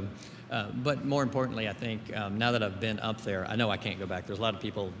 So, but more importantly, I think now that I've been up there, I know I can't go back. There's a lot of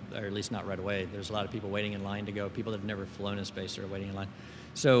people, or at least not right away. There's a lot of people waiting in line to go. People that have never flown in space are waiting in line.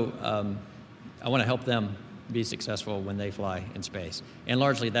 So I want to help them be successful when they fly in space. And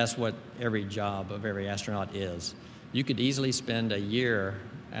largely that's what every job of every astronaut is. You could easily spend a year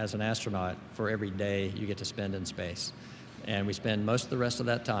as an astronaut for every day you get to spend in space. And we spend most of the rest of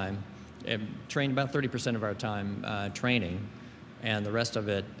that time, train about 30% of our time training, and the rest of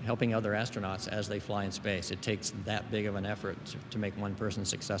it helping other astronauts as they fly in space. It takes that big of an effort to make one person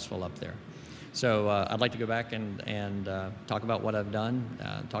successful up there. So I'd like to go back and talk about what I've done,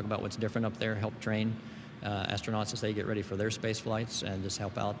 talk about what's different up there, help train astronauts as they get ready for their space flights, and just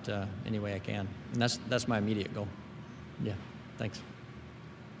help out any way I can. And that's my immediate goal. Yeah, thanks.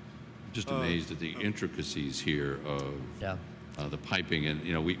 Just amazed at the intricacies here of the piping,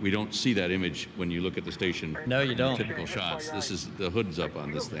 and we don't see that image when you look at the station. No, you don't. Typical shots. This is the hood's up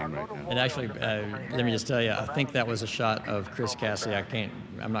on this thing right now. And actually, let me just tell you, I think that was a shot of Chris Cassidy.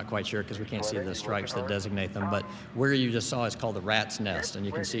 I'm not quite sure because we can't see the stripes that designate them, but where you just saw is called the rat's nest, and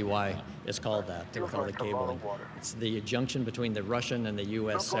you can see why it's called that with all the cabling. It's the junction between the Russian and the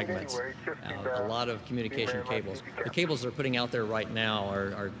U.S. segments. A lot of communication cables. The cables they're putting out there right now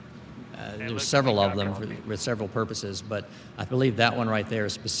are there's several of them with several purposes, but I believe that one right there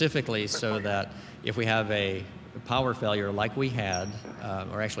is specifically so that if we have a power failure like we had,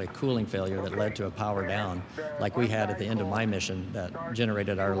 or actually a cooling failure that led to a power down like we had at the end of my mission that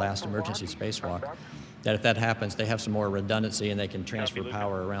generated our last emergency spacewalk, that if that happens, they have some more redundancy and they can transfer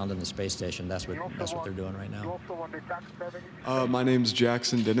power around in the space station. That's what they're doing right now. My name's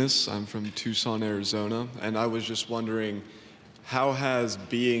Jackson Dennis. I'm from Tucson, Arizona, and I was just wondering, how has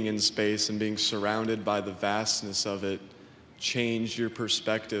being in space and being surrounded by the vastness of it changed your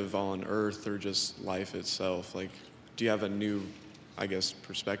perspective on Earth or just life itself? Like, do you have a new, I guess,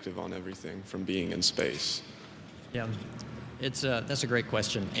 perspective on everything from being in space? Yeah. That's a great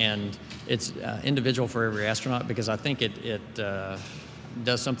question, and it's individual for every astronaut, because I think it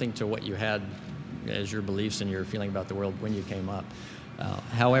does something to what you had as your beliefs and your feeling about the world when you came up.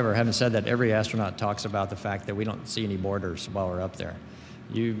 However, having said that, every astronaut talks about the fact that we don't see any borders while we're up there.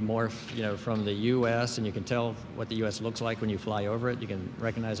 You morph, from the U.S., and you can tell what the U.S. looks like when you fly over it. You can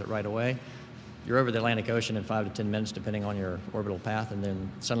recognize it right away. You're over the Atlantic Ocean in 5 to 10 minutes, depending on your orbital path, and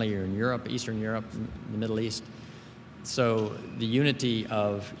then suddenly you're in Europe, Eastern Europe, the Middle East. So the unity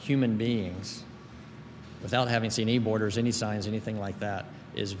of human beings, without having seen any borders, any signs, anything like that,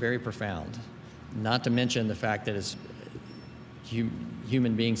 is very profound. Not to mention the fact that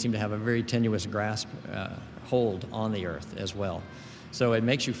human beings seem to have a very tenuous grasp, hold on the Earth as well. So it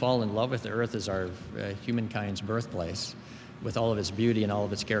makes you fall in love with the Earth as our humankind's birthplace, with all of its beauty and all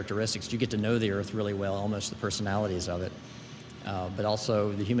of its characteristics. You get to know the Earth really well, almost the personalities of it, but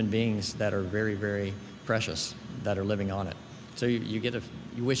also the human beings that are very, very precious that are living on it. So you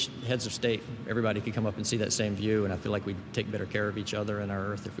wish heads of state, everybody could come up and see that same view, and I feel like we'd take better care of each other and our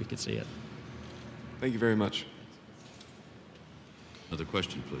Earth if we could see it. Thank you very much. Another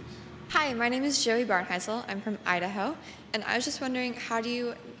question, please. Hi, my name is Joey Barnheisel. I'm from Idaho, and I was just wondering, how do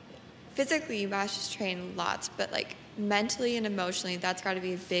you, physically you guys just train lots, but like mentally and emotionally, that's got to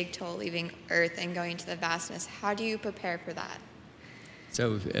be a big toll leaving Earth and going to the vastness. How do you prepare for that?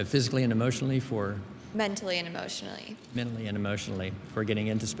 So physically and emotionally for? Mentally and emotionally. Mentally and emotionally for getting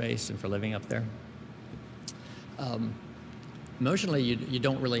into space and for living up there. Emotionally, you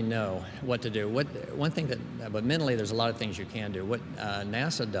don't really know what to do. But mentally, there's a lot of things you can do. What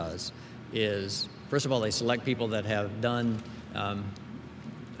NASA does is, first of all, they select people that have done, don't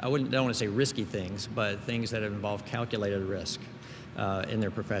want to say risky things, but things that have involved calculated risk in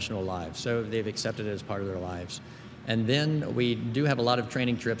their professional lives. So they've accepted it as part of their lives. And then we do have a lot of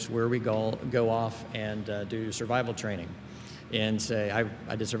training trips where we go off and do survival training. And say,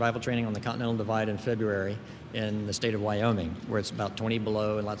 I did survival training on the Continental Divide in February in the state of Wyoming, where it's about 20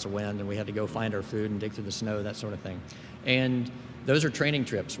 below and lots of wind, and we had to go find our food and dig through the snow, that sort of thing. And those are training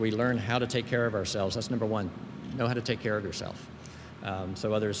trips. We learn how to take care of ourselves. That's number one, know how to take care of yourself,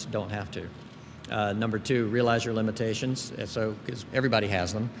 so others don't have to. Number two, realize your limitations, because everybody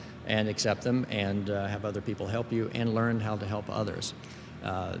has them, and accept them, and have other people help you, and learn how to help others.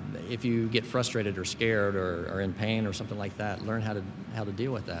 If you get frustrated or scared or in pain or something like that, learn how to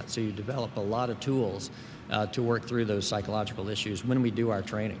deal with that. So you develop a lot of tools to work through those psychological issues when we do our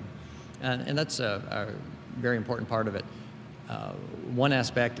training. And that's a very important part of it. One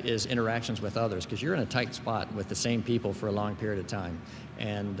aspect is interactions with others, because you're in a tight spot with the same people for a long period of time.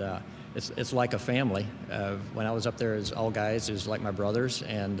 And it's like a family. When I was up there as all guys, it was like my brothers,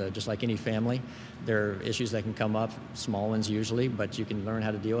 and just like any family, there are issues that can come up, small ones usually, but you can learn how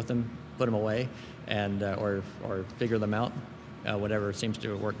to deal with them, put them away, and or figure them out, whatever seems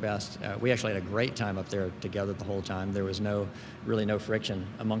to work best. We actually had a great time up there together the whole time. There was really no friction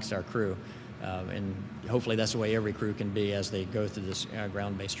amongst our crew, and hopefully that's the way every crew can be as they go through this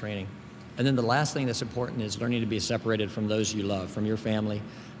ground-based training. And then the last thing that's important is learning to be separated from those you love, from your family,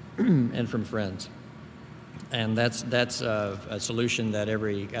 and from friends. And that's a solution that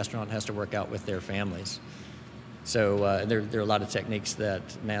every astronaut has to work out with their families. So there are a lot of techniques that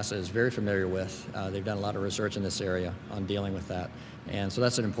NASA is very familiar with. They've done a lot of research in this area on dealing with that. And so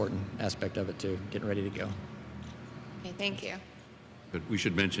that's an important aspect of it too, getting ready to go. Okay, thank you. But we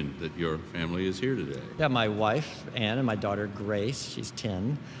should mention that your family is here today. Yeah, my wife, Ann, and my daughter, Grace. She's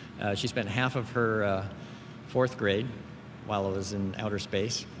 10. She spent half of her fourth grade while I was in outer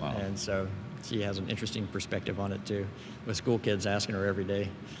space. Wow. And so she has an interesting perspective on it too, with school kids asking her every day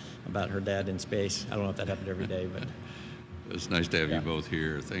about her dad in space. I don't know if that happened every day, but. It's nice to have you both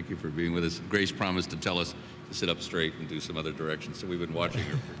here. Thank you for being with us. Grace promised to tell us to sit up straight and do some other directions, so we've been watching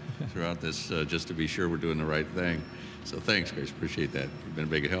her throughout this just to be sure we're doing the right thing. So thanks, Grace. Appreciate that. You've been a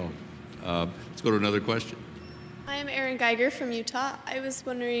big help. Let's go to another question. I'm Aaron Geiger from Utah. I was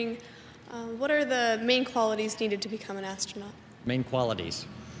wondering, what are the main qualities needed to become an astronaut? Main qualities.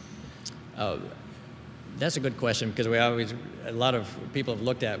 That's a good question, because a lot of people have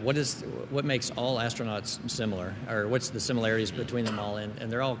looked at what makes all astronauts similar, or what's the similarities between them all,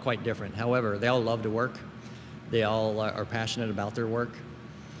 and they're all quite different. However, they all love to work. They all are passionate about their work.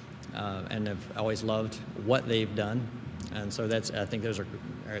 and have always loved what they've done. And so I think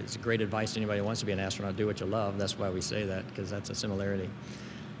it's great advice to anybody who wants to be an astronaut. Do what you love. That's why we say that, because that's a similarity.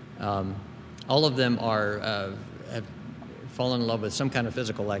 All of them have fallen in love with some kind of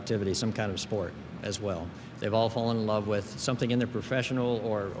physical activity, some kind of sport as well. They've all fallen in love with something in their professional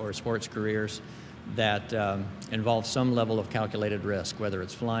or sports careers that involves some level of calculated risk, whether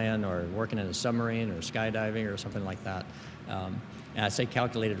it's flying or working in a submarine or skydiving or something like that. And I say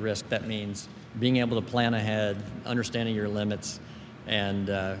calculated risk, that means being able to plan ahead, understanding your limits, and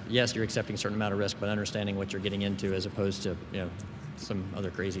yes, you're accepting a certain amount of risk, but understanding what you're getting into as opposed to some other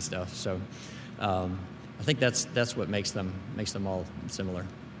crazy stuff. So I think that's what makes them all similar.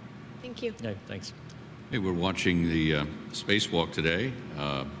 Thank you. Yeah, thanks. Hey, we're watching the spacewalk today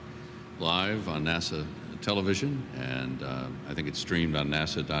live on NASA television, and I think it's streamed on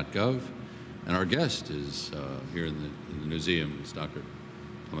nasa.gov. And our guest is here in the museum. It's Dr.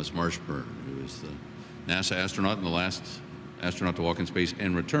 Thomas Marshburn, who is the NASA astronaut and the last astronaut to walk in space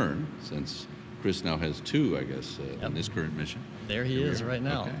and return, since Chris now has two, I guess, on this current mission. There he is right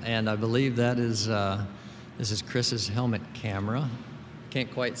now. Okay. And I believe that is, this is Chris's helmet camera.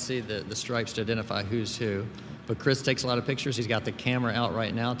 Can't quite see the stripes to identify who's who. But Chris takes a lot of pictures. He's got the camera out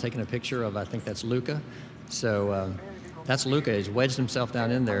right now, taking a picture of, I think that's Luca. So that's Luca. He's wedged himself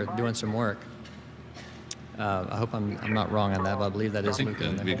down in there doing some work. I hope I'm not wrong on that, but I believe that is Luca.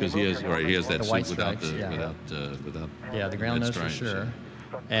 Because he has that white suit without stripes, without yeah, the ground nose for sure.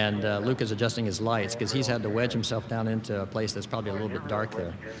 And Luke is adjusting his lights because he's had to wedge himself down into a place that's probably a little bit dark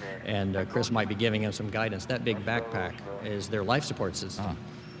there. And Chris might be giving him some guidance. That big backpack is their life support system.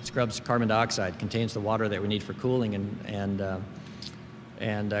 It scrubs carbon dioxide, contains the water that we need for cooling,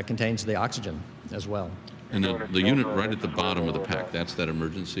 and contains the oxygen as well. And the unit right at the bottom of the pack, that's that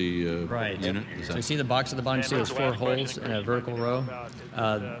emergency unit? So you see the box at the bottom, you see those 4 holes in a vertical row?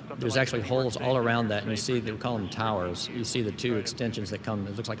 There's actually holes all around that, and you see, we call them towers. You see the 2 extensions that come,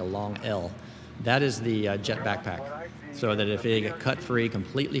 it looks like a long L. That is the jet backpack. So that if they get cut free,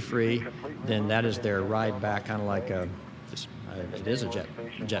 completely free, then that is their ride back, kind of like it is a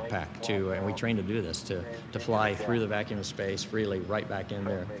jetpack too, and we train to do this, to fly through the vacuum of space freely right back in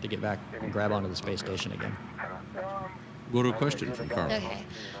there to get back and grab onto the space station again. Go to a question from Carl. Okay.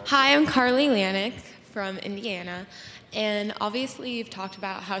 Hi, I'm Carly Lanik from Indiana, and obviously you've talked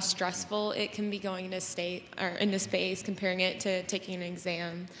about how stressful it can be going into space, comparing it to taking an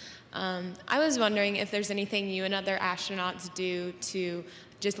exam. I was wondering if there's anything you and other astronauts do to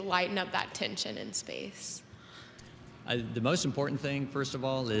just lighten up that tension in space. The most important thing, first of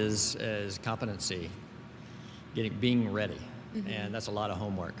all, is competency, being ready, and that's a lot of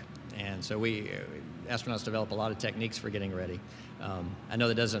homework. And so astronauts develop a lot of techniques for getting ready. I know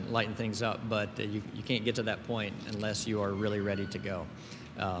that doesn't lighten things up, but you can't get to that point unless you are really ready to go.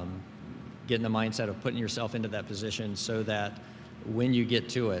 Get in the mindset of putting yourself into that position so that when you get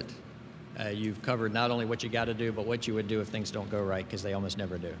to it, you've covered not only what you got to do, but what you would do if things don't go right, because they almost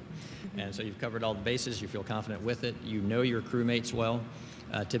never do. And so you've covered all the bases, you feel confident with it, you know your crewmates well,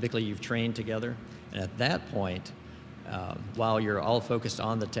 typically you've trained together, and at that point, while you're all focused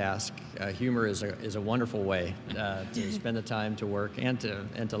on the task, humor is a wonderful way to spend the time to work and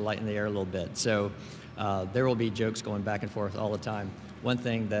to lighten the air a little bit. So there will be jokes going back and forth all the time. One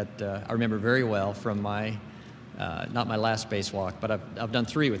thing that I remember very well from not my last spacewalk, but I've done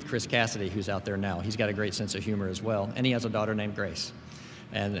 3 with Chris Cassidy, who's out there now. He's got a great sense of humor as well, and he has a daughter named Grace.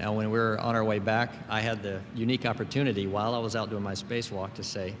 And when we were on our way back, I had the unique opportunity while I was out doing my spacewalk to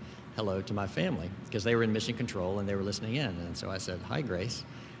say hello to my family, because they were in mission control and they were listening in. And so I said, "Hi, Grace."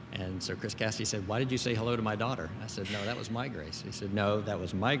 And so Chris Cassidy said, "Why did you say hello to my daughter?" I said, "No, that was my Grace." He said, "No, that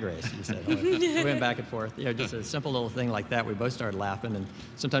was my Grace." He said, "Oh." We went back and forth. Just a simple little thing like that. We both started laughing, and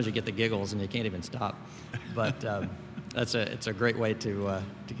sometimes you get the giggles and you can't even stop. But it's a great way to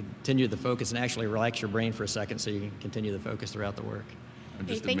continue the focus and actually relax your brain for a second so you can continue the focus throughout the work. I'm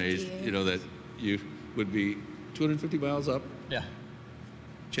just amazed, that you would be 250 miles up. Yeah.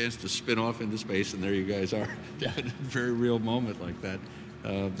 Chance to spin off into space, and there you guys are. Yeah. In a very real moment like that.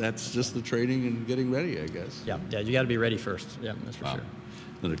 That's just the training and getting ready, I guess. Yeah, you got to be ready first. Yeah, that's for sure.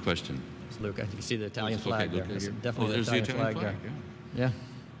 Another question. It's Luca. You can see the Italian flag there. There's Definitely the Italian flag there. Yeah.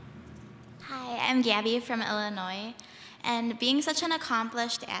 Hi, I'm Gabby from Illinois. And being such an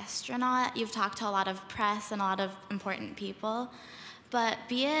accomplished astronaut, you've talked to a lot of press and a lot of important people. But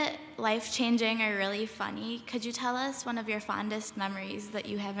be it life-changing or really funny, could you tell us one of your fondest memories that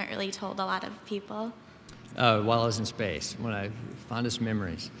you haven't really told a lot of people? While I was in space, fondest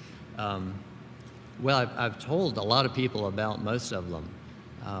memories. Well, I've told a lot of people about most of them.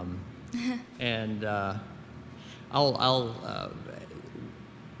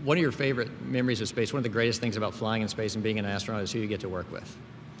 one of your favorite memories of space, one of the greatest things about flying in space and being an astronaut is who you get to work with.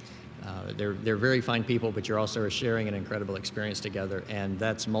 They're very fine people, but you're also sharing an incredible experience together, and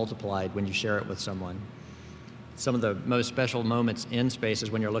that's multiplied when you share it with someone. Some of the most special moments in space is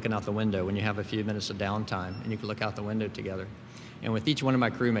when you're looking out the window, when you have a few minutes of downtime and you can look out the window together. And with each one of my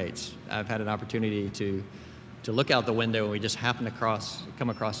crewmates, I've had an opportunity to look out the window and we just happen to come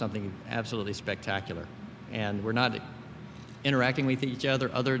across something absolutely spectacular. And we're not interacting with each other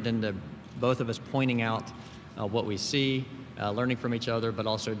than both of us pointing out what we see, learning from each other, but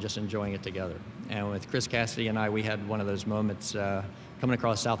also just enjoying it together. And with Chris Cassidy and I, we had one of those moments coming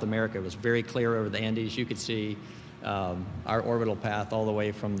across South America. It was very clear over the Andes. You could see our orbital path all the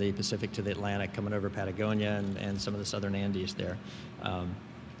way from the Pacific to the Atlantic, coming over Patagonia and some of the southern Andes there.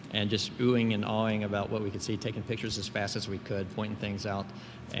 And just oohing and awing about what we could see, taking pictures as fast as we could, pointing things out.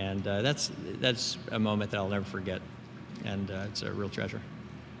 And that's a moment that I'll never forget. And it's a real treasure.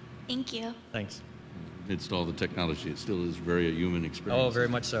 Thank you. Thanks. Amidst all the technology, it still is very a human experience. Oh, very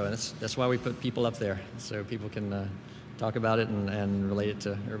much so. And that's why we put people up there, so people can talk about it and relate it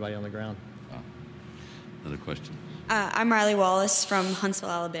to everybody on the ground. Another question. I'm Riley Wallace from Huntsville,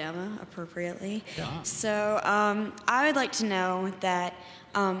 Alabama, appropriately. Yeah. So I would like to know that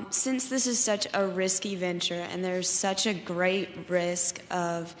since this is such a risky venture and there's such a great risk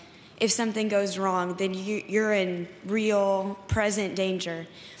of if something goes wrong, then you're in real present danger.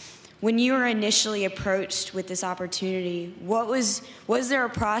 When you were initially approached with this opportunity, was there a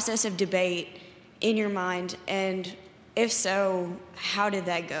process of debate in your mind? And if so, how did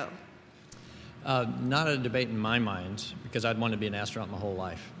that go? Not a debate in my mind, because I'd wanted to be an astronaut my whole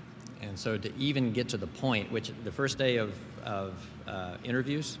life. And so to even get to the point, which the first day of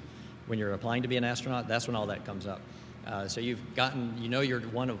interviews, when you're applying to be an astronaut, that's when all that comes up. So you're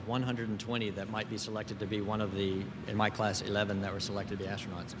one of 120 that might be selected to be one of the, in my class, 11 that were selected to be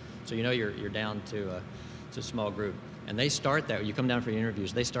astronauts. So you're down to a small group. And they start that, you come down for your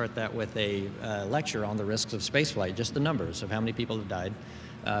interviews, they start that with a lecture on the risks of spaceflight, just the numbers of how many people have died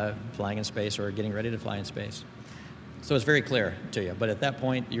flying in space or getting ready to fly in space. So it's very clear to you. But at that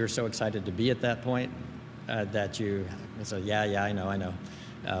point, you're so excited to be at that point that you say, yeah, I know.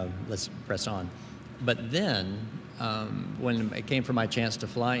 Let's press on. But then, when it came for my chance to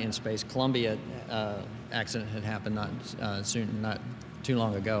fly in space, Columbia accident had happened not too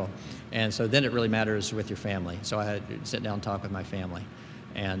long ago. And so then it really matters with your family. So I had to sit down and talk with my family.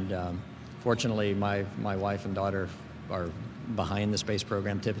 And fortunately, my wife and daughter are behind the space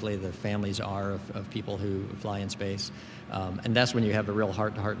program. Typically, the families are of people who fly in space. And that's when you have a real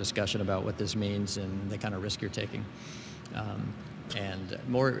heart-to-heart discussion about what this means and the kind of risk you're taking. And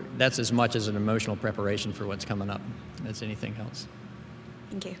that's as much as an emotional preparation for what's coming up as anything else.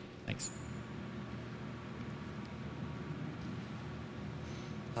 Thank you. Thanks.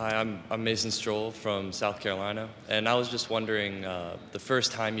 Hi, I'm Mason Stroll from South Carolina, and I was just wondering, the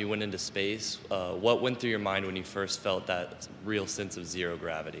first time you went into space, what went through your mind when you first felt that real sense of zero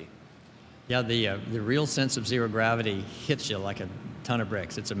gravity? Yeah, the real sense of zero gravity hits you like a ton of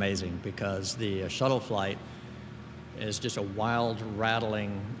bricks. It's amazing because the shuttle flight is just a wild,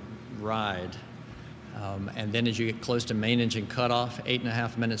 rattling ride. And then as you get close to main engine cutoff,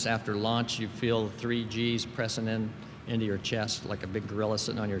 8.5 minutes after launch, you feel 3 Gs pressing into your chest like a big gorilla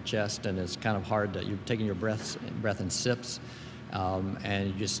sitting on your chest, and it's kind of hard you're taking your breath in sips, and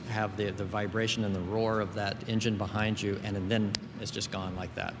you just have the vibration and the roar of that engine behind you, and then it's just gone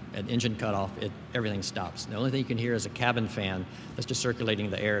like that. At engine cutoff, everything stops. The only thing you can hear is a cabin fan that's just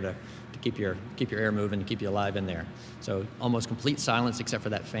circulating the air to keep your air moving, to keep you alive in there. So almost complete silence except for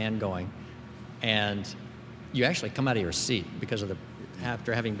that fan going. And you actually come out of your seat because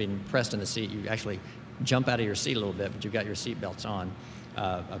after having been pressed in the seat, you actually jump out of your seat a little bit, but you've got your seat belts on.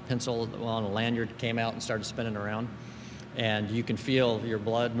 A pencil on a lanyard came out and started spinning around. And you can feel your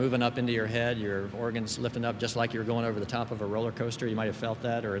blood moving up into your head, your organs lifting up just like you're going over the top of a roller coaster. You might have felt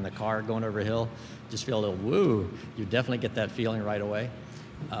that, or in the car going over a hill. Just feel a little woo. You definitely get that feeling right away.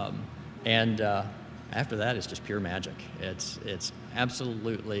 After that, it's just pure magic. It's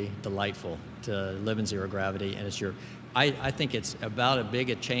absolutely delightful to live in zero gravity, and I think it's about as big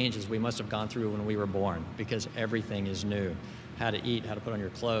a change as we must have gone through when we were born, because everything is new. How to eat, how to put on your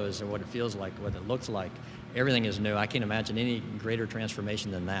clothes, and what it feels like, what it looks like. Everything is new. I can't imagine any greater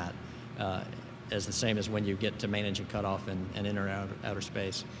transformation than that, as the same as when you get to main engine cutoff and enter outer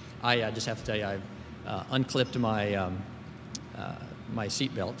space. I just have to tell you, I unclipped my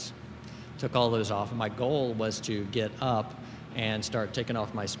seat belts, took all those off. My goal was to get up and start taking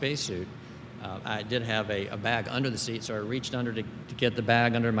off my spacesuit. I did have a bag under the seat, so I reached under to get the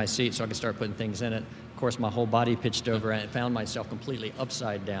bag under my seat so I could start putting things in it. Of course, my whole body pitched over, and I found myself completely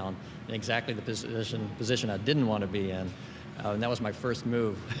upside down in exactly the position I didn't want to be in. And that was my first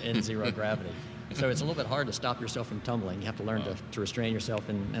move in zero gravity. So it's a little bit hard to stop yourself from tumbling. You have to learn to restrain yourself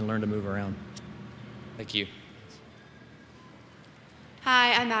and learn to move around. Thank you.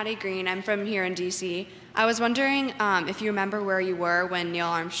 Hi, I'm Maddie Green. I'm from here in DC. I was wondering if you remember where you were when Neil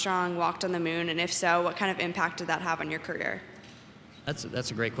Armstrong walked on the moon, and if so, what kind of impact did that have on your career?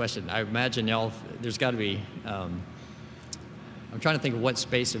 That's a great question. I imagine there's got to be, I'm trying to think of what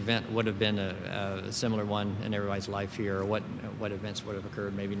space event would have been a similar one in everybody's life here, or what events would have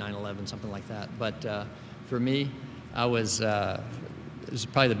occurred, maybe 9/11, something like that. But for me, it was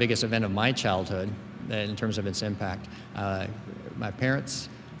probably the biggest event of my childhood in terms of its impact. My parents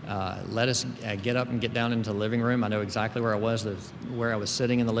let us get up and get down into the living room. I know exactly where I was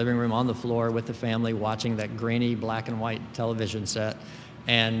sitting in the living room on the floor with the family watching that grainy black and white television set,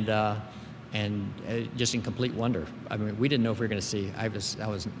 and just in complete wonder. I mean, we didn't know if we were going to see, I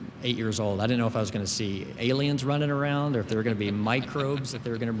was 8 years old. I didn't know if I was going to see aliens running around, or if there were going to be microbes that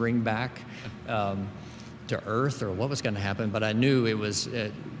they were going to bring back to Earth, or what was going to happen. But I knew it was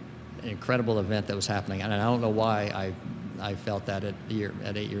an incredible event that was happening, and I don't know why I felt that at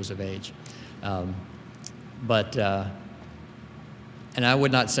 8 years of age. And I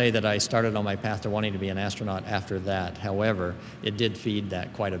would not say that I started on my path to wanting to be an astronaut after that. However, it did feed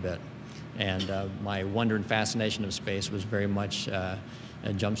that quite a bit. And my wonder and fascination of space was very much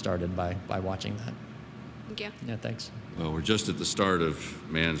jump-started by watching that. Thank you. Yeah, thanks. Well, we're just at the start of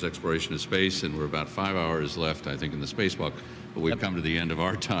man's exploration of space, and we're about 5 hours left, I think, in the spacewalk. But we've come to the end of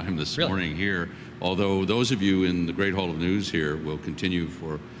our time this morning here. Although those of you in the Great Hall of News here will continue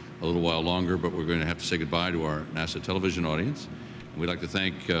for a little while longer, but we're going to have to say goodbye to our NASA television audience. And we'd like to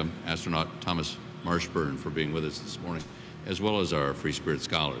thank astronaut Thomas Marshburn for being with us this morning, as well as our Free Spirit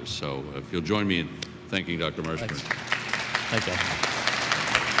Scholars. So if you'll join me in thanking Dr. Marshburn. Thank you.